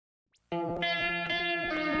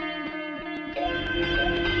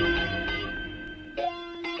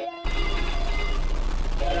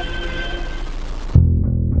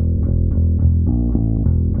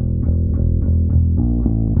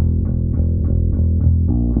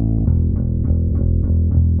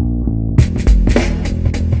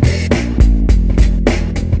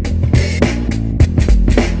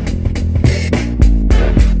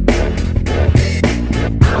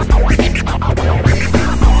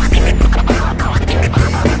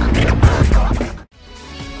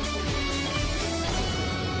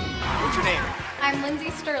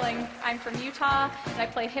guitar, and I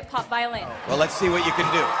play hip-hop violin. Well, let's see what you can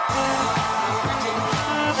do.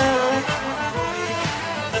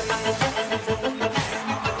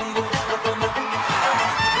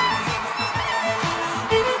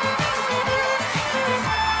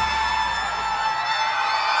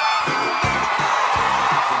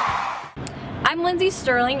 I'm Lindsey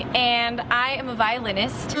Stirling, and I am a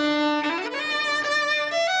violinist.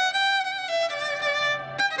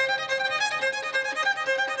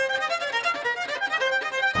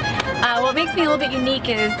 What makes me a little bit unique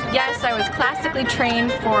is, yes, I was classically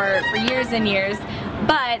trained for years and years,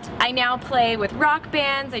 but I now play with rock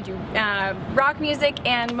bands, I do rock music,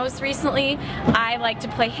 and most recently I like to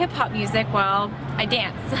play hip-hop music while I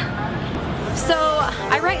dance. So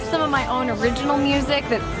I write some of my own original music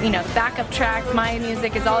that's, you know, backup tracks. My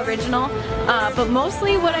music is all original, but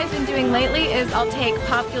mostly what I've been doing lately is I'll take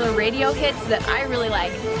popular radio hits that I really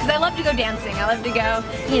like, because I love to go dancing. I love to go,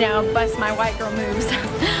 you know, bust my white girl moves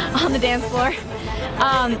on the dance floor.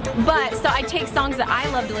 So I take songs that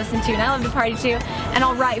I love to listen to and I love to party to, and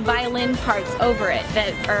I'll write violin parts over it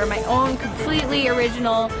that are my own completely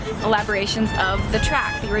original elaborations of the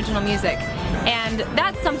track, the original music. And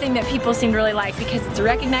that's something that people seem to really like because it's a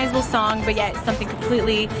recognizable song, but yet it's something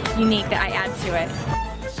completely unique that I add to it.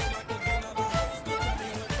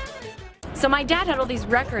 So my dad had all these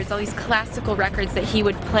records, all these classical records that he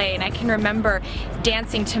would play, and I can remember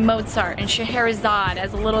dancing to Mozart and Scheherazade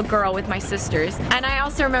as a little girl with my sisters. And I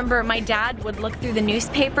also remember my dad would look through the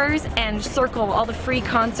newspapers and circle all the free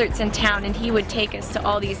concerts in town, and he would take us to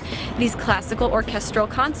all these classical orchestral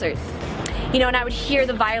concerts. You know, and I would hear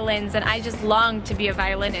the violins, and I just longed to be a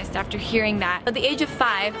violinist after hearing that. At the age of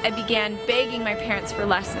 5, I began begging my parents for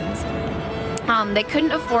lessons. They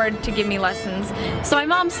couldn't afford to give me lessons, so my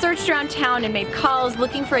mom searched around town and made calls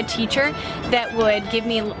looking for a teacher that would give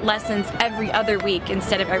me lessons every other week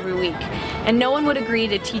instead of every week. And no one would agree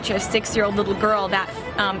to teach a 6-year-old little girl that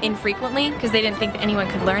infrequently, because they didn't think that anyone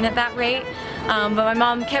could learn at that rate. But my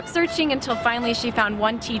mom kept searching until finally she found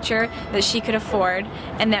one teacher that she could afford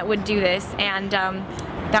and that would do this, and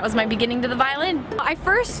that was my beginning to the violin. I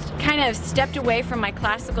first kind of stepped away from my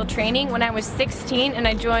classical training when I was 16, and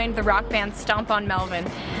I joined the rock band Stomp on Melvin.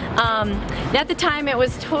 At the time it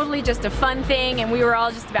was totally just a fun thing, and we were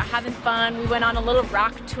all just about having fun. We went on a little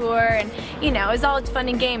rock tour, and you know, it was all fun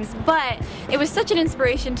and games, but it was such an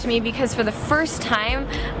inspiration to me because for the first time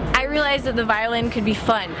I realized that the violin could be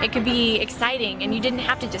fun. It could be exciting, and you didn't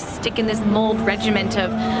have to just stick in this mold regiment of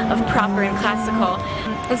proper and classical.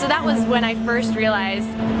 And so that was when I first realized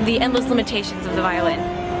the endless limitations of the violin.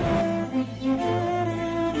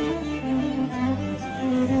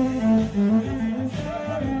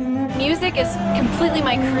 Music is completely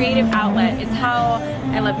my creative outlet. It's how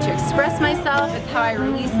I love to express myself, it's how I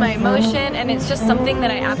release my emotion, and it's just something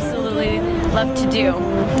that I absolutely love to do.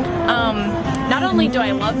 Not only do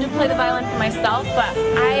I love to play the violin for myself, but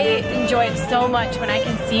I enjoy it so much when I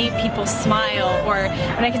can see people smile, or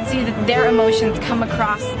when I can see that their emotions come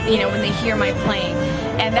across, you know, when they hear my playing.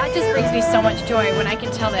 And that just brings me so much joy when I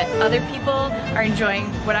can tell that other people are enjoying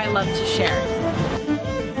what I love to share.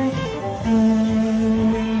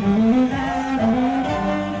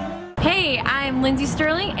 Hey, I'm Lindsey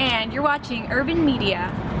Stirling, and you're watching Urban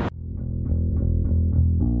Media.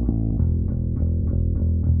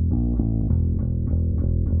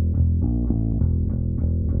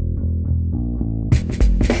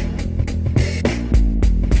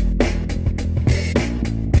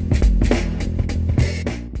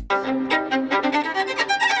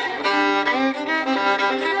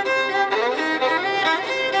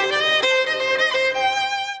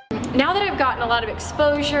 Now that I've gotten a lot of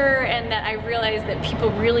exposure and that I realize that people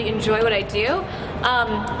really enjoy what I do,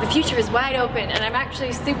 the future is wide open, and I'm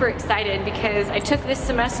actually super excited because I took this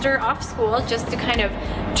semester off school just to kind of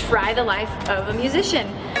try the life of a musician.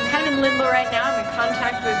 I'm kind of in limbo right now. I'm in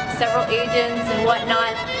contact with several agents and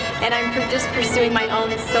whatnot, and I'm just pursuing my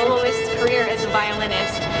own soloist career as a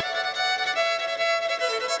violinist.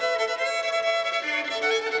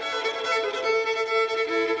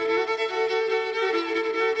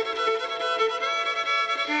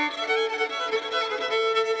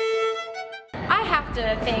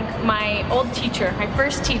 To thank my old teacher, my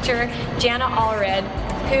first teacher, Jana Allred,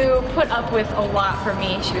 who put up with a lot for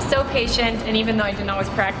me. She was so patient, and even though I didn't always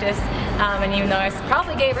practice, and even though I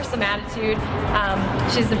probably gave her some attitude,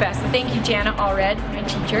 she's the best. So thank you, Jana Allred, my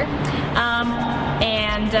teacher.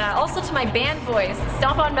 And also to my band boys,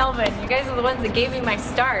 Stomp on Melvin. You guys are the ones that gave me my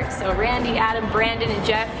start. So Randy, Adam, Brandon, and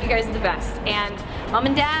Jeff, you guys are the best. And Mom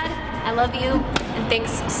and Dad, I love you, and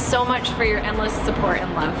thanks so much for your endless support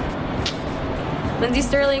and love. Lindsey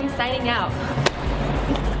Stirling signing out.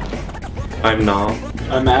 I'm Nom.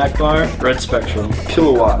 I'm Akbar. Red Spectrum.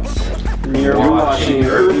 Kilowatts. And you're watching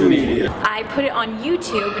Urban Media. I put it on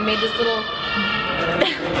YouTube and made this little... Oh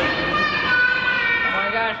my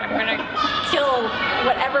gosh, I'm gonna kill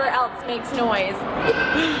whatever else makes noise.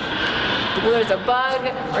 Whether it's a bug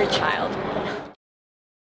or a child.